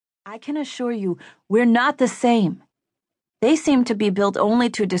I can assure you, we're not the same. They seem to be built only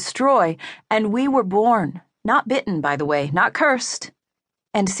to destroy, and we were born, not bitten, by the way, not cursed,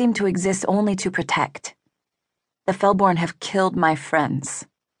 and seem to exist only to protect. The Fellborn have killed my friends.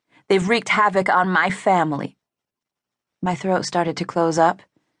 They've wreaked havoc on my family. My throat started to close up,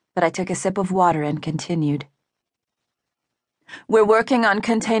 but I took a sip of water and continued. We're working on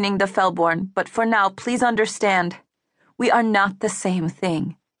containing the Fellborn, but for now, please understand, we are not the same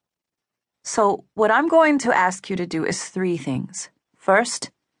thing. So, what I'm going to ask you to do is 3 things.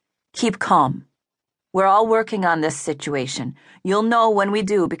 First, keep calm. We're all working on this situation. You'll know when we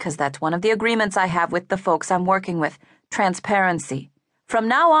do because that's one of the agreements I have with the folks I'm working with. Transparency. From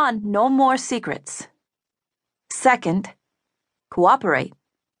now on, no more secrets. Second, cooperate.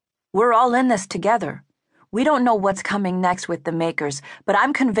 We're all in this together. We don't know what's coming next with the Makers, but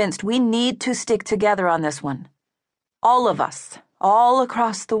I'm convinced we need to stick together on this one. All of us, all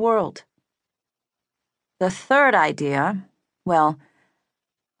across the world. The third idea, well,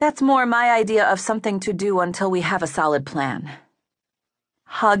 that's more my idea of something to do until we have a solid plan.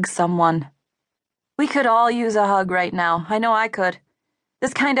 Hug someone. We could all use a hug right now. I know I could.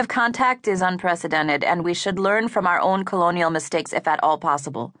 This kind of contact is unprecedented, and we should learn from our own colonial mistakes if at all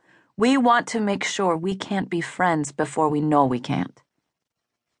possible. We want to make sure we can't be friends before we know we can't.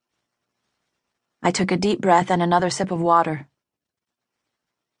 I took a deep breath and another sip of water.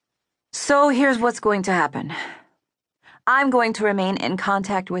 So here's what's going to happen. I'm going to remain in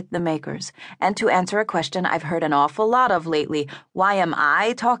contact with the Makers, and to answer a question I've heard an awful lot of lately, why am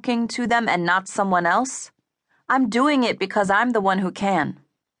I talking to them and not someone else? I'm doing it because I'm the one who can.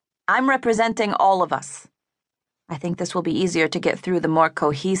 I'm representing all of us. I think this will be easier to get through the more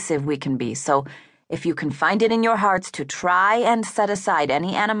cohesive we can be, so if you can find it in your hearts to try and set aside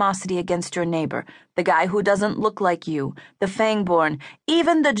any animosity against your neighbor, the guy who doesn't look like you, the Fangborn,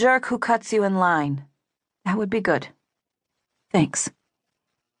 even the jerk who cuts you in line, that would be good. Thanks.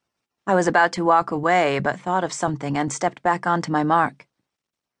 I was about to walk away, but thought of something and stepped back onto my mark.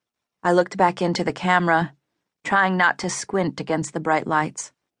 I looked back into the camera, trying not to squint against the bright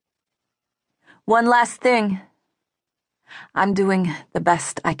lights. One last thing. I'm doing the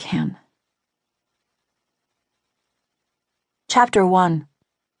best I can. Chapter 1.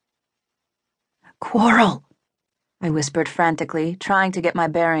 Quarrel, I whispered frantically, trying to get my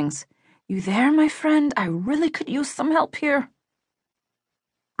bearings. You there, my friend? I really could use some help here.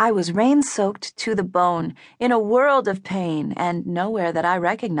 I was rain-soaked to the bone, in a world of pain, and nowhere that I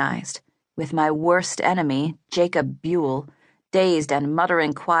recognized, with my worst enemy, Jacob Buell, dazed and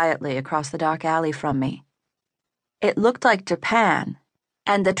muttering quietly across the dark alley from me. It looked like Japan,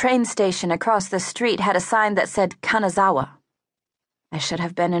 and the train station across the street had a sign that said Kanazawa. I should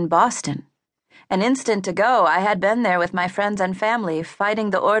have been in Boston. An instant ago, I had been there with my friends and family,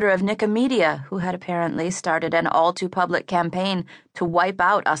 fighting the Order of Nicomedia, who had apparently started an all-too-public campaign to wipe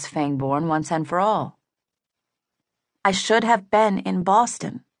out us Fangborn once and for all. I should have been in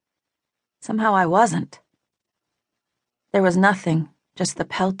Boston. Somehow I wasn't. There was nothing, just the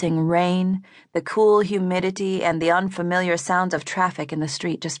pelting rain, the cool humidity, and the unfamiliar sounds of traffic in the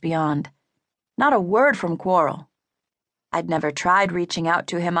street just beyond. Not a word from Quarrel. I'd never tried reaching out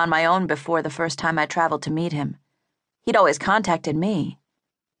to him on my own before the first time I traveled to meet him. He'd always contacted me.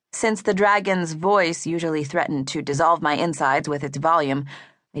 Since the dragon's voice usually threatened to dissolve my insides with its volume,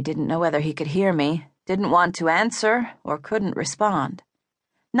 I didn't know whether he could hear me, didn't want to answer, or couldn't respond.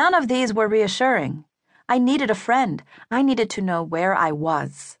 None of these were reassuring. I needed a friend. I needed to know where I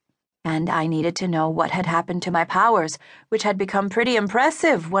was. And I needed to know what had happened to my powers, which had become pretty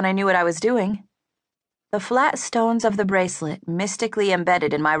impressive when I knew what I was doing. The flat stones of the bracelet, mystically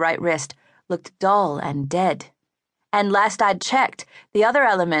embedded in my right wrist, looked dull and dead. And last I'd checked, the other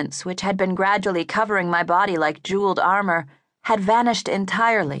elements, which had been gradually covering my body like jeweled armor, had vanished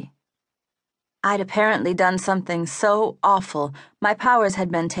entirely. I'd apparently done something so awful, my powers had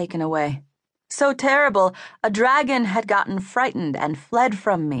been taken away. So terrible, a dragon had gotten frightened and fled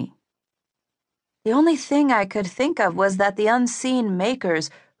from me. The only thing I could think of was that the unseen Makers,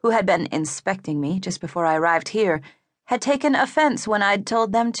 who had been inspecting me just before I arrived here, had taken offense when I'd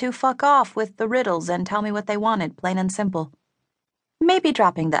told them to fuck off with the riddles and tell me what they wanted, plain and simple. Maybe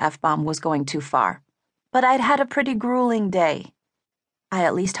dropping the F-bomb was going too far, but I'd had a pretty grueling day. I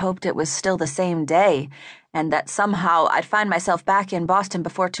at least hoped it was still the same day, and that somehow I'd find myself back in Boston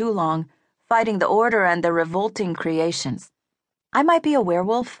before too long, fighting the Order and their revolting creations. I might be a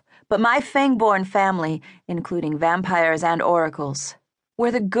werewolf, but my Fangborn family, including vampires and oracles,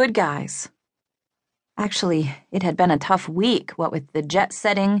 were the good guys. Actually, it had been a tough week, what with the jet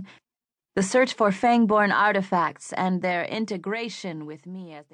setting, the search for Fangborn artifacts, and their integration with me as